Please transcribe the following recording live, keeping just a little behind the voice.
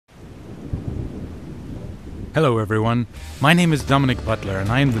Hello everyone, my name is Dominic Butler and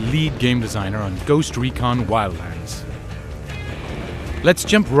I am the lead game designer on Recon Wildlands. Let's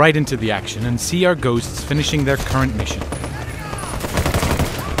jump right into the action and see our ghosts finishing their current mission.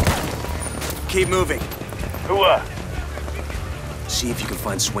 Keep moving. Whoa. See if you can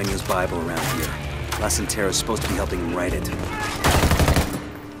find Sueño's Bible around here. La Santera's supposed to be helping him write it.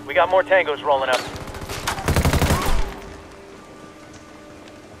 We got more tangos rolling up.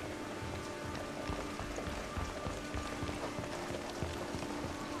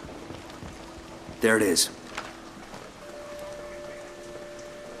 There it is.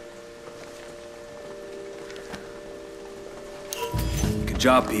 Good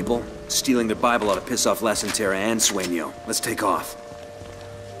job, people. Stealing their Bible ought to piss off La Santera and Sueño. Let's take off.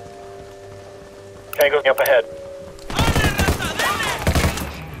 Tango's up ahead.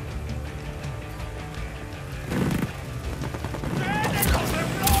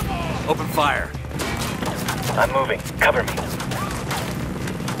 Open fire. I'm moving. Cover me.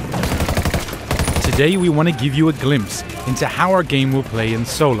 Today we want to give you a glimpse into how our game will play in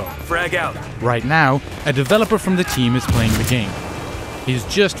solo. Frag out. Right now, a developer from the team is playing the game. He's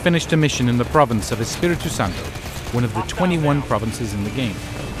just finished a mission in the province of Espiritu Santo, one of the 21 provinces in the game.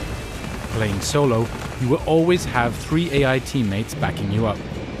 Playing solo, you will always have 3 AI teammates backing you up,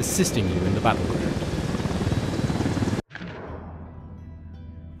 assisting you in the battleground.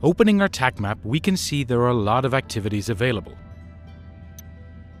 Opening our TAC map, we can see there are a lot of activities available.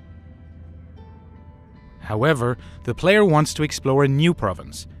 However, the player wants to explore a new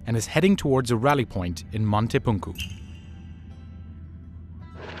province and is heading towards a rally point in Monte Punku.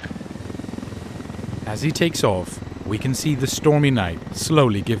 As he takes off, we can see the stormy night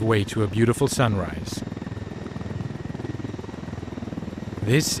slowly give way to a beautiful sunrise.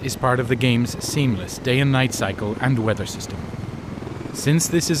 This is part of the game's seamless day and night cycle and weather system. Since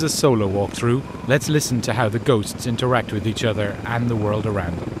this is a solo walkthrough, let's listen to how the ghosts interact with each other and the world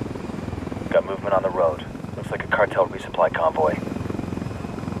around them. Got movement on the road. Looks like a cartel resupply convoy.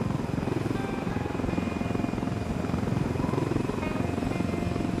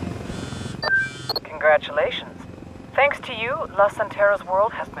 Congratulations. Thanks to you, La Santera's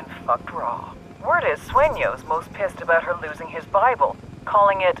world has been fucked raw. Word is Sueño's most pissed about her losing his Bible,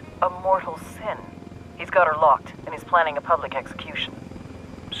 calling it a mortal sin. He's got her locked, and he's planning a public execution.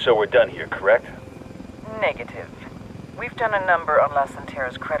 So we're done here, correct? Negative. We've done a number on La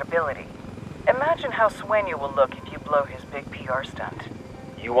Santera's credibility. Imagine how Sueño will look if you blow his big PR stunt.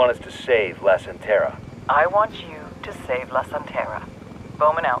 You want us to save La Santera. I want you to save La Santera.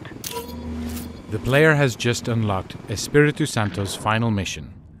 Bowman out. The player has just unlocked Espiritu Santo's final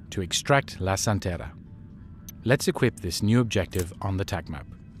mission, to extract La Santera. Let's equip this new objective on the TAC map.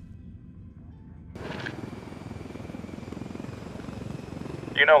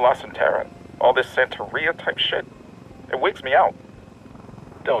 You know, La Santera, all this Santeria type shit, it wigs me out.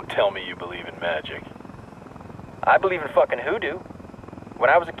 Don't tell me you believe in magic. I believe in fucking hoodoo. When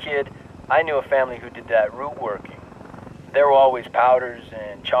I was a kid, I knew a family who did that root working. There were always powders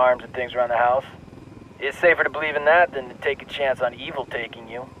and charms and things around the house. It's safer to believe in that than to take a chance on evil taking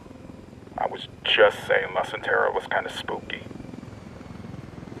you. I was just saying La Santera was kind of spooky.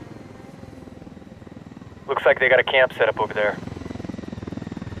 Looks like they got a camp set up over there.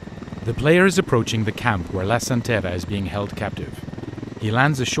 The player is approaching the camp where La Santera is being held captive. He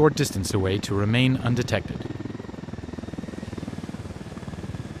lands a short distance away to remain undetected.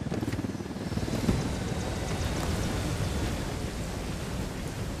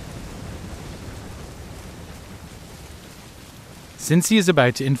 Since he is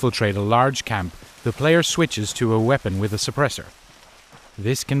about to infiltrate a large camp, the player switches to a weapon with a suppressor.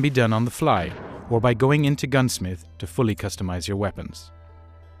 This can be done on the fly, or by going into Gunsmith to fully customize your weapons.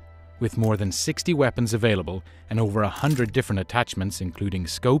 With more than 60 weapons available and over 100 different attachments including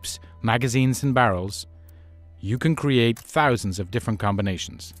scopes, magazines and barrels, you can create thousands of different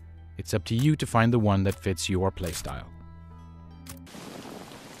combinations. It's up to you to find the one that fits your playstyle.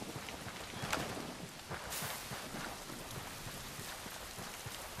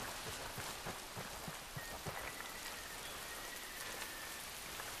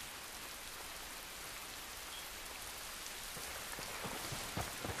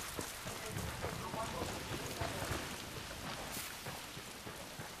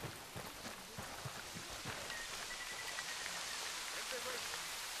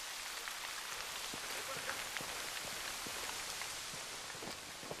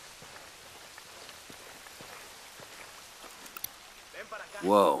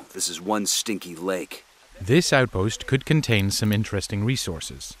 Whoa, this is one stinky lake. This outpost could contain some interesting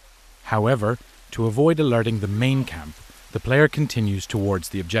resources. However, to avoid alerting the main camp, the player continues towards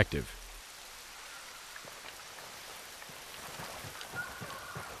the objective.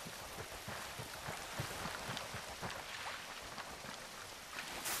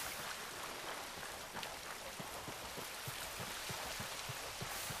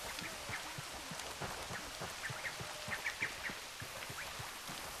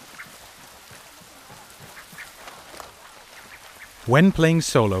 When playing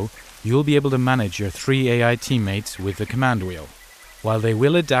solo, you'll be able to manage your 3 AI teammates with the command wheel. While they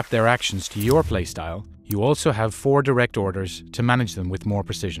will adapt their actions to your playstyle, you also have 4 direct orders to manage them with more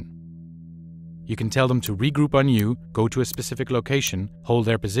precision. You can tell them to regroup on you, go to a specific location, hold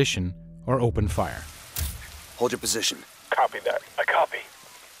their position, or open fire. Hold your position. Copy that. I copy.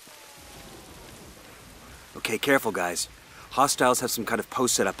 Okay, careful, guys. Hostiles have some kind of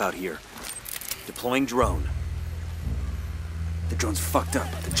post set up out here. Deploying drone. The drone's fucked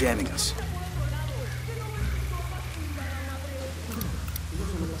up. They're jamming us.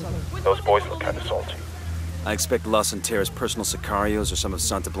 Those boys look kind of salty. I expect Los Anteras' personal sicarios or some of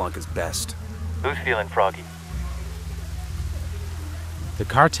Santa Blanca's best. Who's feeling froggy? The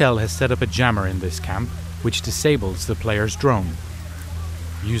cartel has set up a jammer in this camp, which disables the player's drone.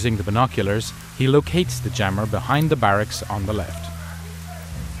 Using the binoculars, he locates the jammer behind the barracks on the left.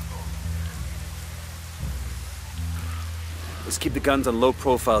 Let's keep the guns on low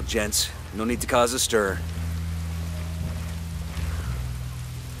profile, gents. No need to cause a stir.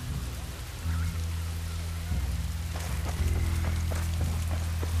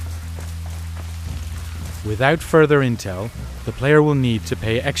 Without further intel, the player will need to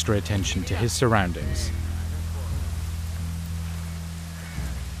pay extra attention to his surroundings.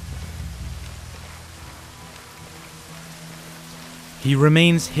 He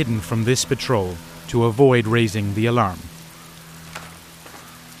remains hidden from this patrol to avoid raising the alarm.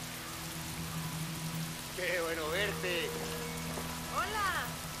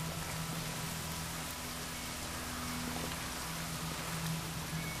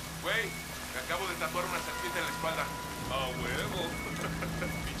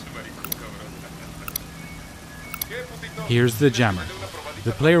 Here's the jammer.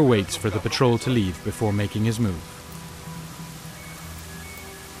 The player waits for the patrol to leave before making his move.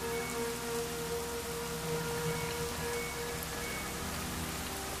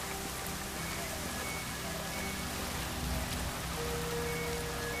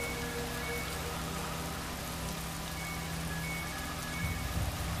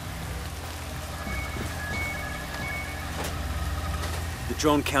 The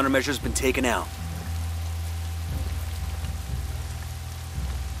drone countermeasure's been taken out.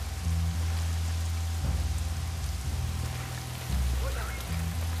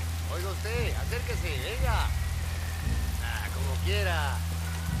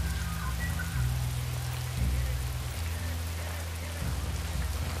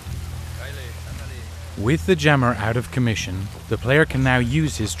 With the jammer out of commission, the player can now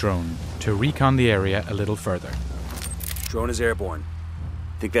use his drone to recon the area a little further. Drone is airborne.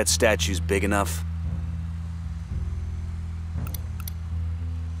 Think that statue's big enough?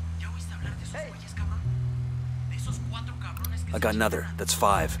 I got another. That's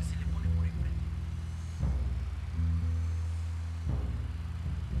 5.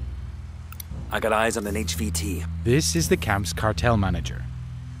 I got eyes on an HVT. This is the camp's cartel manager.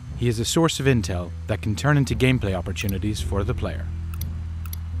 He is a source of intel that can turn into gameplay opportunities for the player.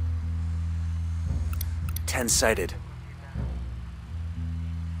 10 sighted.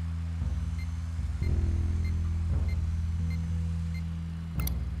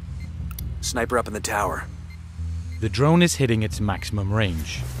 Sniper up in the tower. The drone is hitting its maximum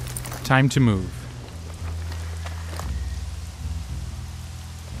range. Time to move.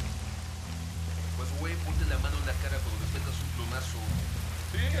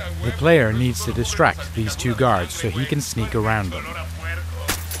 The player needs to distract these 2 guards so he can sneak around them.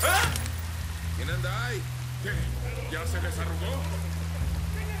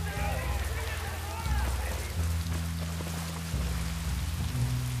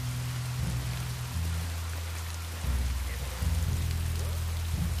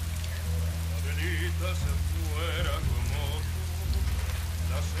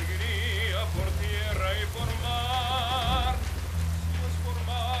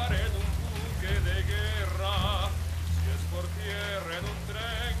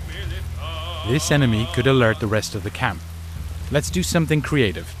 This enemy could alert the rest of the camp. Let's do something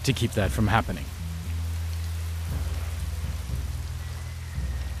creative to keep that from happening.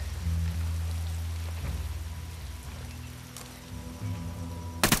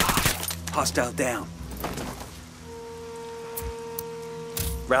 Hostile down.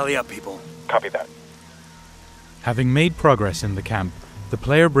 Rally up, people. Copy that. Having made progress in the camp, the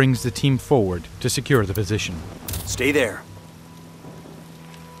player brings the team forward to secure the position. Stay there.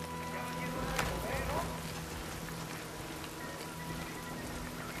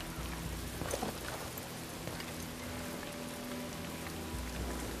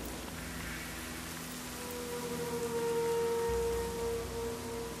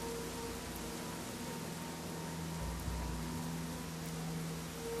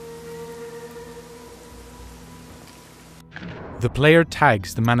 The player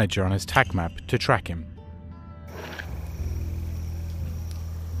tags the manager on his tac map to track him.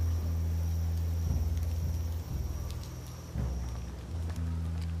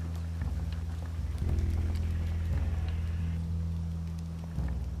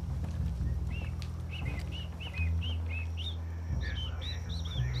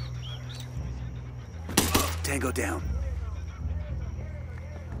 Tango down.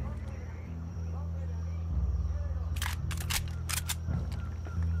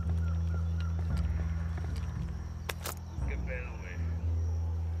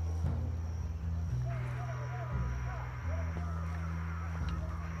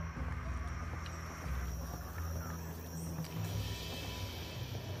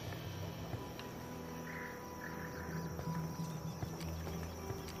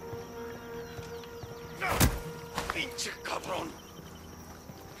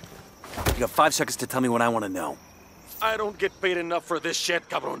 You got 5 seconds to tell me what I want to know. I don't get paid enough for this shit,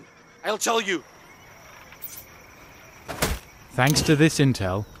 cabron. I'll tell you. Thanks to this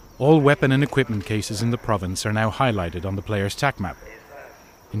intel, all weapon and equipment cases in the province are now highlighted on the player's tac map.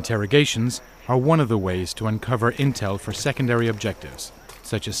 Interrogations are one of the ways to uncover intel for secondary objectives,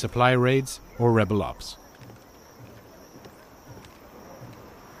 such as supply raids or rebel ops.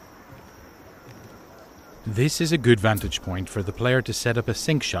 This is a good vantage point for the player to set up a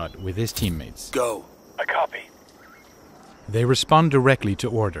sync shot with his teammates. Go. I copy. They respond directly to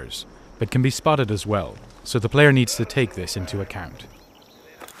orders, but can be spotted as well, so the player needs to take this into account.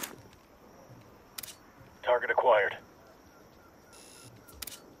 Target acquired.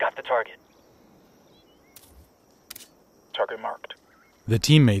 Got the target. Target marked. The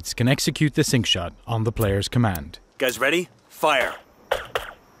teammates can execute the sync shot on the player's command. Guys ready? Fire.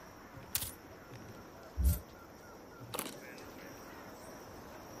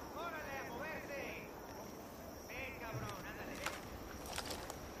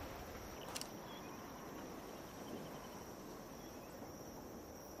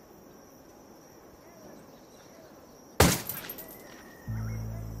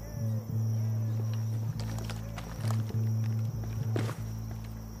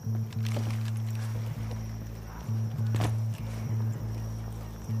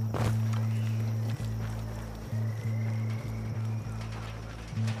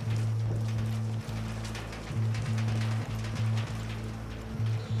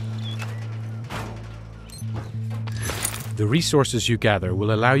 The resources you gather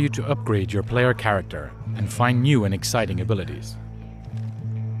will allow you to upgrade your player character and find new and exciting abilities.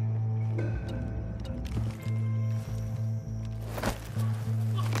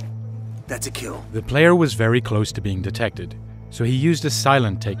 That's a kill. The player was very close to being detected, so he used a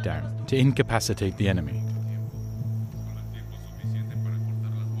silent takedown to incapacitate the enemy.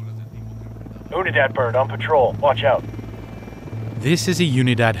 Unidad bird on patrol. Watch out. This is a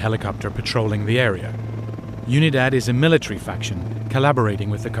Unidad helicopter patrolling the area. Unidad is a military faction collaborating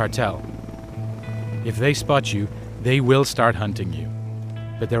with the cartel. If they spot you, they will start hunting you.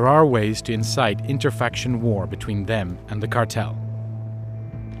 But there are ways to incite interfaction war between them and the cartel.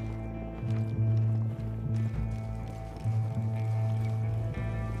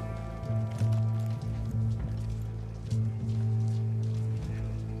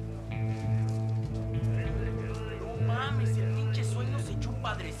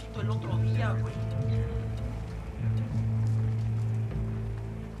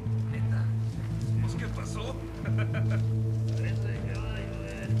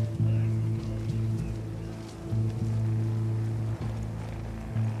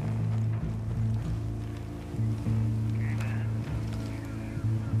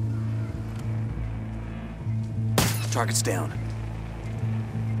 Target's down.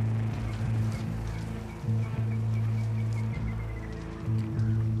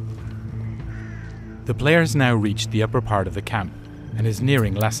 The player has now reached the upper part of the camp and is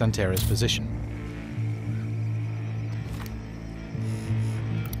nearing La Santera's position.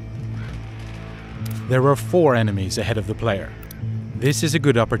 There are 4 enemies ahead of the player. This is a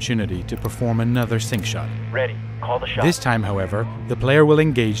good opportunity to perform another sync shot. Ready. Call the shot. This time, however, the player will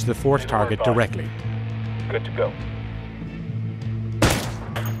engage the 4th target directly. Good to go.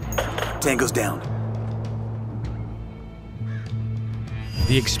 Tango's down.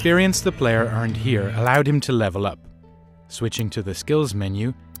 The experience the player earned here allowed him to level up. Switching to the skills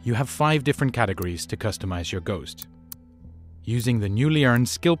menu, you have 5 different categories to customize your ghost. Using the newly earned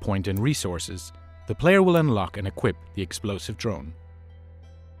skill point and resources, the player will unlock and equip the explosive drone.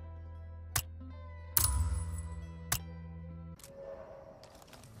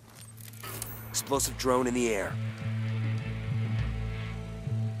 Explosive drone in the air.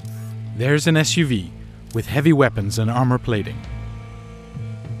 There's an SUV with heavy weapons and armor plating.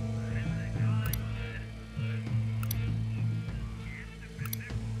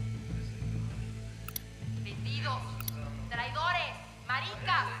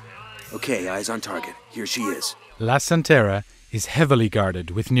 Okay, eyes on target. Here she is. La Santera is heavily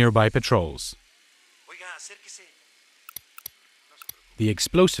guarded with nearby patrols. The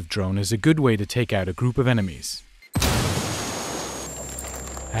explosive drone is a good way to take out a group of enemies.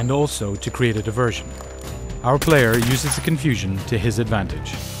 And also to create a diversion. Our player uses the confusion to his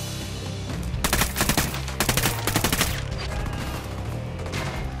advantage.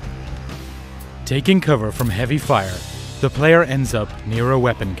 Taking cover from heavy fire, the player ends up near a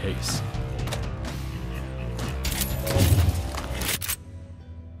weapon case.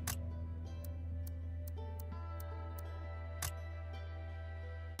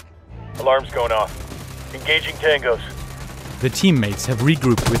 Alarm's going off. Engaging tangos. The teammates have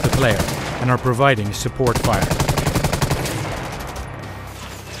regrouped with the player and are providing support fire.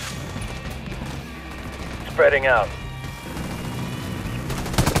 Spreading out.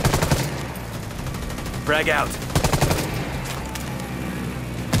 Frag out.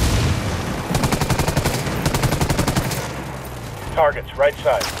 Targets, right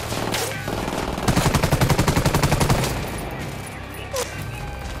side.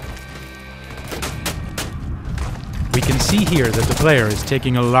 We can see here that the player is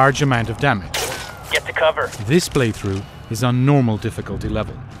taking a large amount of damage. Get to cover. This playthrough is on normal difficulty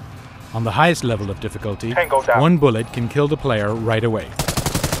level. On the highest level of difficulty, Tango down. one bullet can kill the player right away.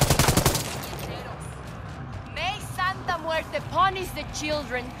 May Santa Muerte punish the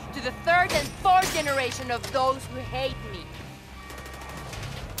children to the third and fourth generation of those who hate me.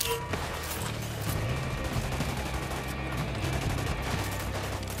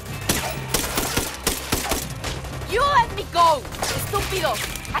 You let me go, estúpidos.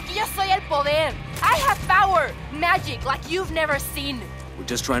 Aquí yo soy el poder. I have power, magic like you've never seen. We're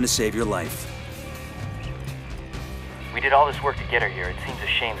just trying to save your life. We did all this work to get her here. It seems a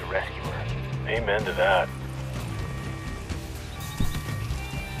shame to rescue her. Amen to that.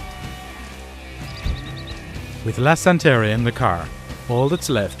 With La Santera in the car, all that's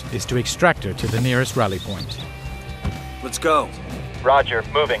left is to extract her to the nearest rally point. Let's go. Roger,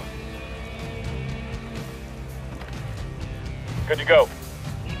 moving. Good to go.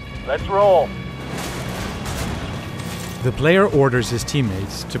 Let's roll. The player orders his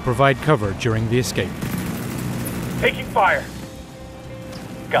teammates to provide cover during the escape. Taking fire.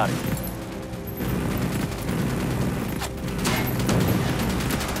 Got it.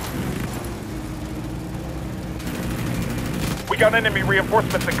 We got enemy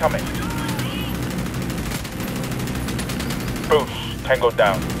reinforcements incoming. Boosh. Tango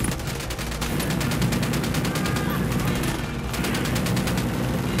down.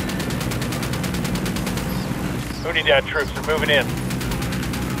 Unidad troops are moving in.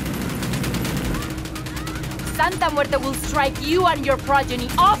 Santa Muerte will strike you and your progeny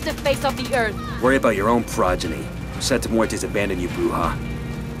off the face of the earth. Worry about your own progeny. Santa Muerte's abandoned you, Bruja.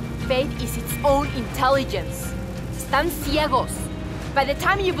 Faith is its own intelligence. Están ciegos. By the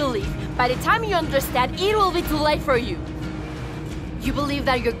time you believe, by the time you understand, it will be too late for you. You believe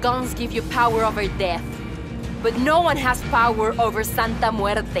that your guns give you power over death. But no one has power over Santa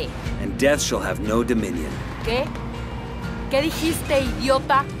Muerte. And death shall have no dominion. ¿Qué? ¿Qué dijiste,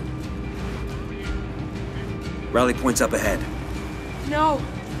 idiota? Rally point's up ahead. No.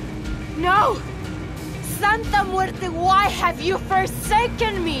 No! Santa Muerte, why have you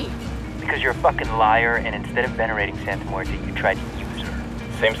forsaken me? Because you're a fucking liar, and instead of venerating Santa Muerte, you tried to use her.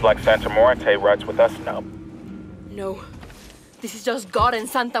 Seems like Santa Muerte rides with us now. No. This is just God and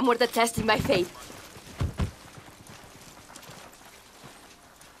Santa Muerte testing my faith.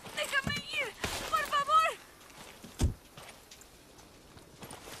 Déjame ir, por favor.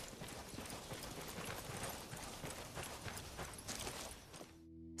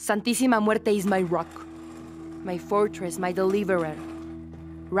 Santísima Muerte is my rock, my fortress, my deliverer.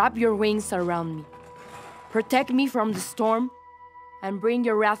 Wrap your wings around me. Protect me from the storm, and bring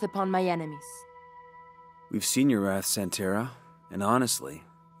your wrath upon my enemies. We've seen your wrath, Santera, and honestly,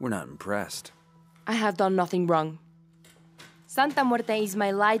 we're not impressed. I have done nothing wrong. Santa Muerte is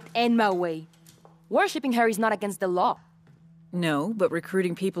my light and my way. Worshipping her is not against the law. No, but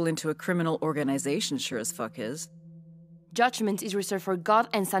recruiting people into a criminal organization sure as fuck is. Judgment is reserved for God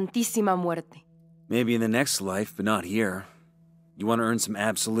and Santísima Muerte. Maybe in the next life, but not here. You want to earn some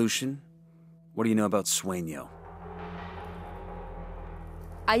absolution? What do you know about Sueño?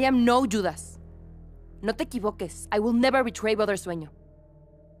 I am no Judas. No te equivoques. I will never betray Brother Sueño.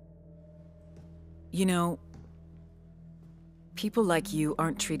 You know, people like you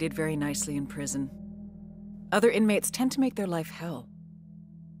aren't treated very nicely in prison. Other inmates tend to make their life hell.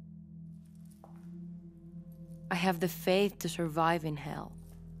 I have the faith to survive in hell.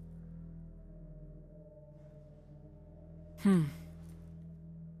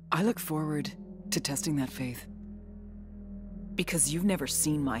 I look forward to testing that faith. Because you've never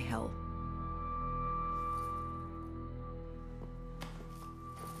seen my hell.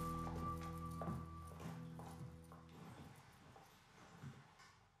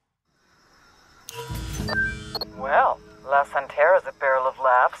 Well, La Santera's a barrel of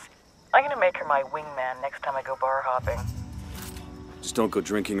laughs. I'm gonna make her my wingman next time I go bar hopping. Just don't go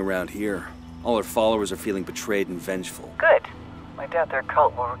drinking around here. All her followers are feeling betrayed and vengeful. Good. I doubt their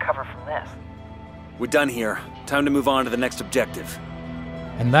cult will recover from this. We're done here. Time to move on to the next objective.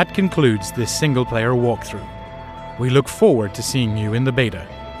 And that concludes this single-player walkthrough. We look forward to seeing you in the beta.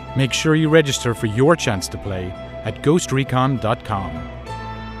 Make sure you register for your chance to play at ghostrecon.com.